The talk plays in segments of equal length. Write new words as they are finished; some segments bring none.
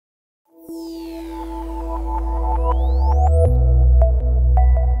Hey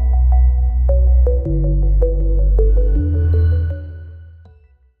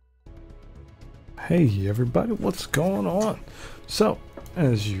everybody, what's going on? So,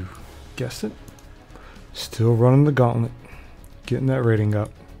 as you guessed it, still running the gauntlet, getting that rating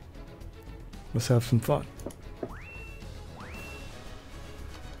up. Let's have some fun.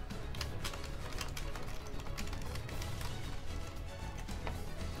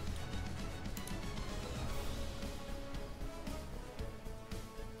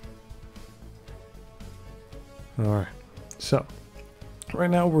 Alright, so right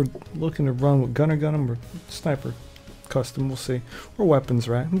now we're looking to run with Gundam or Sniper Custom, we'll see. Or weapons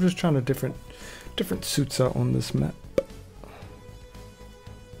rack. I'm just trying to different suits out on this map.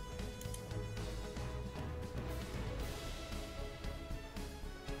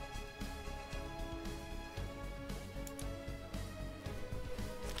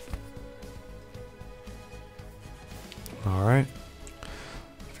 Alright.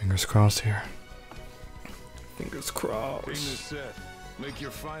 Fingers crossed here. Fingers crossed. King is set. Make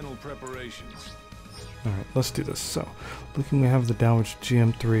your final preparations. Alright, let's do this. So, looking, we have the downward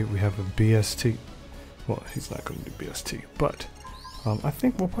GM3, we have a BST. Well, he's not going to do BST, but I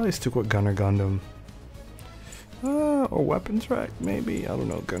think we'll probably stick with Gundam. Or weapons rack, maybe. I don't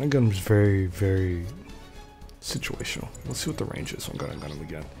know. Gundam's very, very situational. Let's see what the range is on Gundam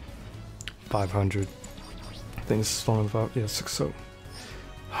again. 500. I think this is falling about, yeah, 6. So,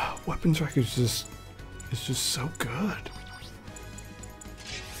 weapons rack is just so good.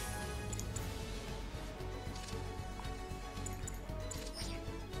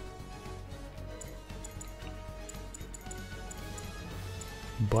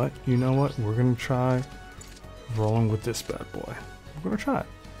 But you know what? We're gonna try rolling with this bad boy. We're gonna try it.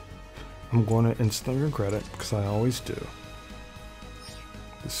 I'm gonna instantly regret it because I always do.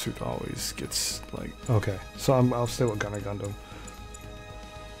 This suit always gets like, okay. So I'll stay with Gundam.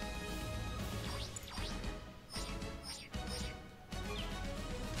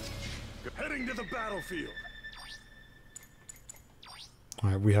 Heading to the battlefield.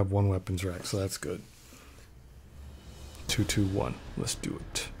 Alright, we have one weapons rack, so that's good. 2, 2, 1. Let's do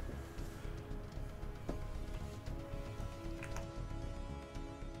it.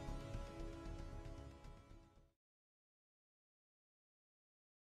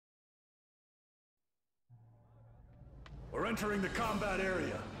 We're entering the combat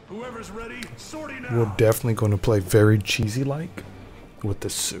area. Whoever's ready, sorting now. We're definitely going to play very cheesy-like with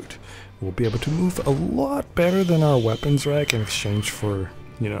this suit. We'll be able to move a lot better than our weapons rack in exchange for,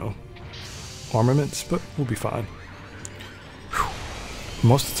 you know, armaments, but we'll be fine.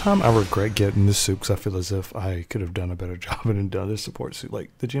 Most of the time, I regret getting this suit because I feel as if I could have done a better job and done this support suit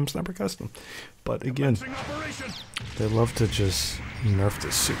like the GM Sniper Custom. But again, they love to just nerf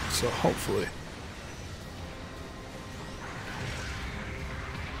this suit, so hopefully.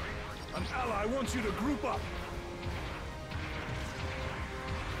 An ally wants you to group up.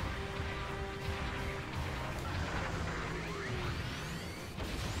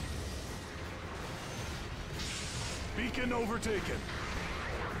 Beacon overtaken.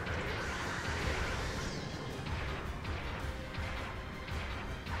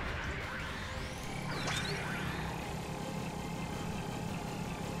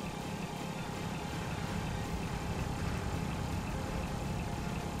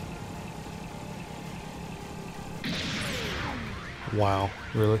 Wow,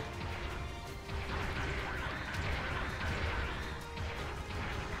 really?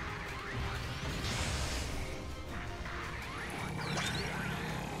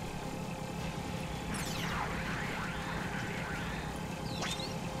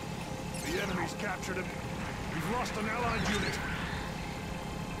 The enemy's captured him. We've lost an allied unit.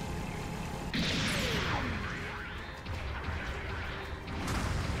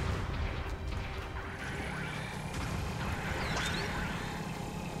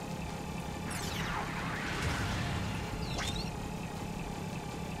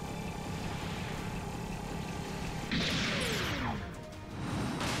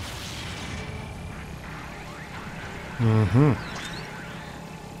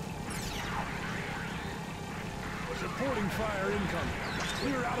 Supporting fire incoming.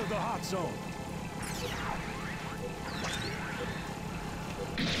 Clear out of the hot zone.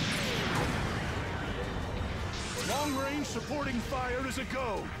 Long-range supporting fire is a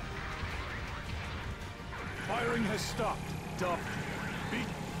go. Firing has stopped. Duff. Beat.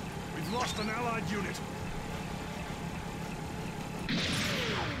 We've lost an allied unit.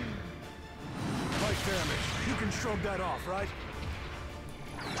 Light damage. You can shrug that off, right?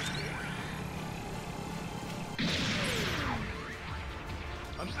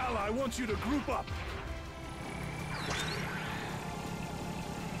 An Ally wants you to group up.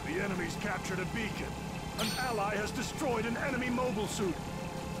 The enemy's captured a beacon. An ally has destroyed an enemy mobile suit.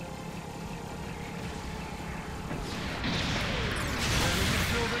 Enemies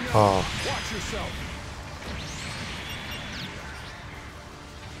building up. Oh. Watch yourself.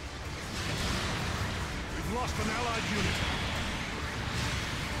 We've lost an allied unit.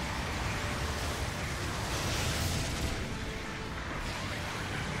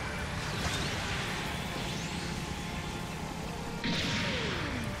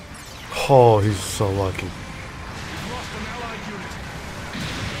 Oh, he's so lucky. We've lost an allied unit.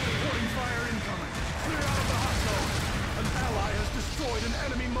 Supporting fire incoming. Clear out of the hot zone. An ally has destroyed an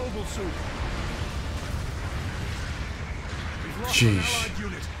enemy mobile suit. We've lost an Jeez. allied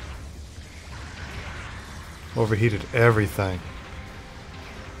unit. Overheated everything.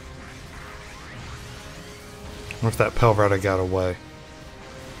 What if that Pell Rider got away?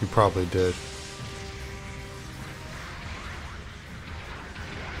 He probably did.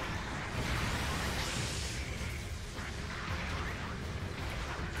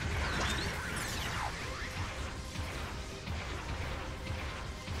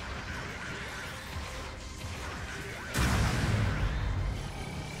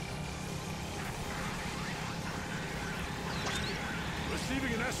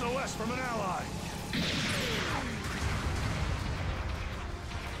 Receiving an SOS from an ally.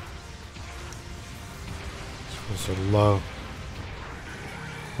 This was so low.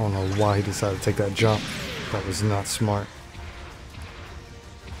 I don't know why he decided to take that jump. That was not smart.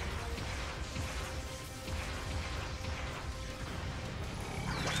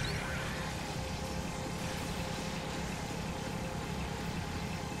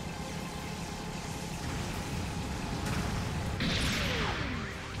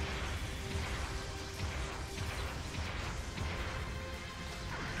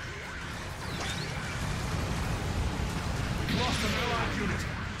 Lost an allied unit.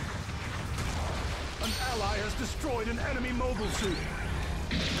 An ally has destroyed an enemy mobile suit.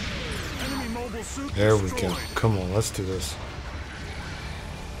 Enemy mobile suit There we destroyed. go. Come on, let's do this.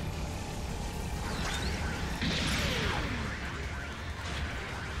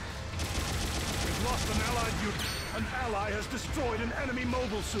 We've lost an allied unit. An ally has destroyed an enemy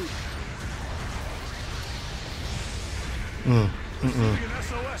mobile suit. Receiving an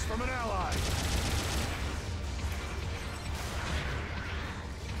SOS from an ally.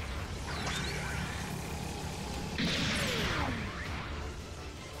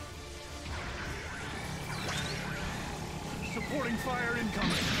 Supporting fire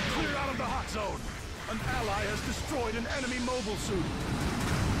incoming. Clear out of the hot zone. An ally has destroyed an enemy mobile suit.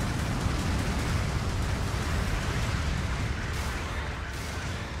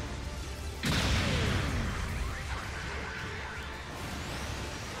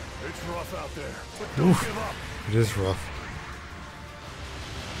 It's rough out there, but don't Oof. give up. It is rough.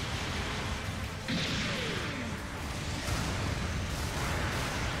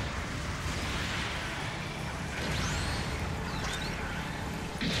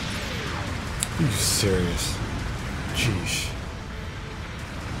 Are you serious? Jeez.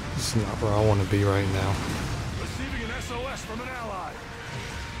 This is not where I want to be right now. Receiving an SOS from an ally.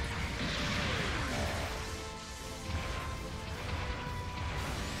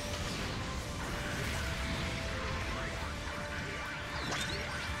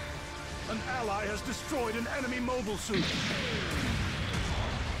 An ally has destroyed an enemy mobile suit.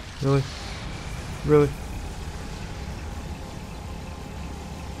 Really? Really?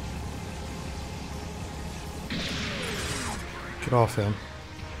 Get off him.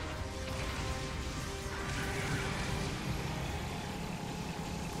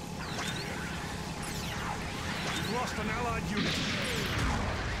 We've lost an allied unit.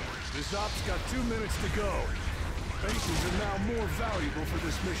 This op's got 2 minutes to go. Bases are now more valuable for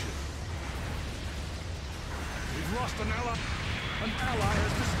this mission. We've lost an ally. An ally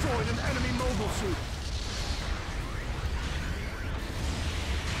has destroyed an enemy mobile suit.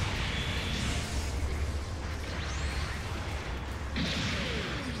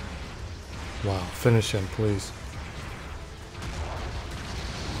 Wow, finish him, please.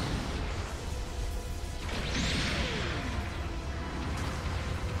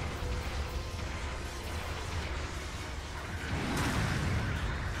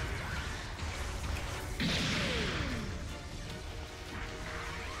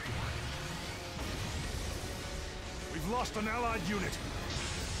 We've lost an allied unit.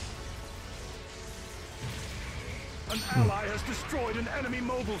 An ally has destroyed an enemy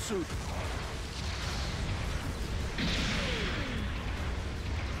mobile suit.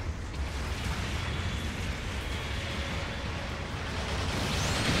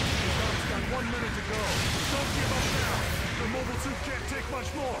 minute to go. Don't give up now. The mobile suit can't take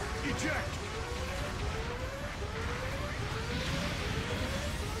much more. Eject.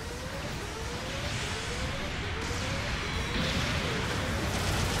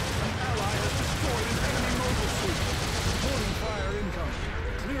 An ally has destroyed an enemy mobile suit. Supporting fire incoming.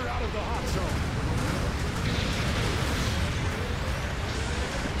 Clear out of the hot zone.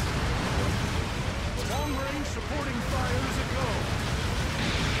 Long-range supporting fire is a go.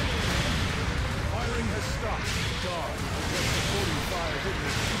 Firing has stopped. Darn. I guess supporting fire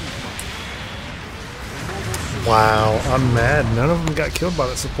didn't achieve much. The mobile suit Wow, I'm mad. None of them got killed by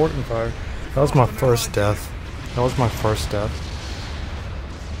that supporting fire. That was my first death. That was my first death.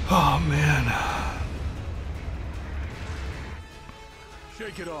 Oh man.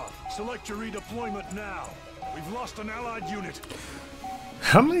 Shake it off. Select your redeployment now. We've lost an allied unit.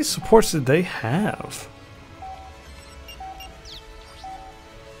 How many supports did they have?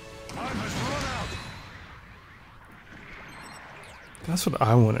 Time has run out. That's what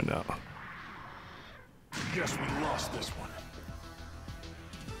I want to know. Guess we lost this one.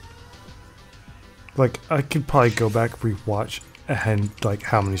 Like, I could probably go back, rewatch, and like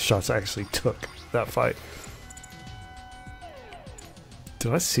how many shots I actually took that fight.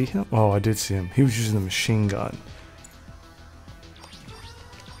 Did I see him? Oh, I did see him. He was using the machine gun.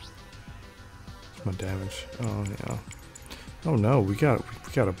 My damage. Oh yeah. Oh no, we gotta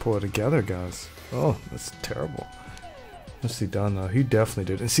pull it together, guys. Oh, that's terrible. Nicely done though. He definitely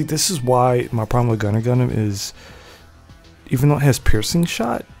did. And see, this is why my problem with Gundam is, even though it has piercing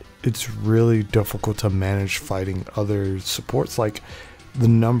shot, it's really difficult to manage fighting other supports. Like, the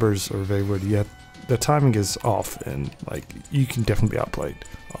numbers are very weird. Yet the timing is off, and like you can definitely be outplayed.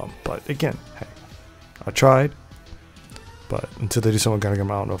 But again, hey, I tried. But until they do something with Gundam,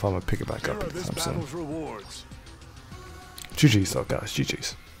 I don't know if I'm gonna pick it back up anytime soon. Rewards. GG's though, guys.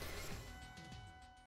 GG's.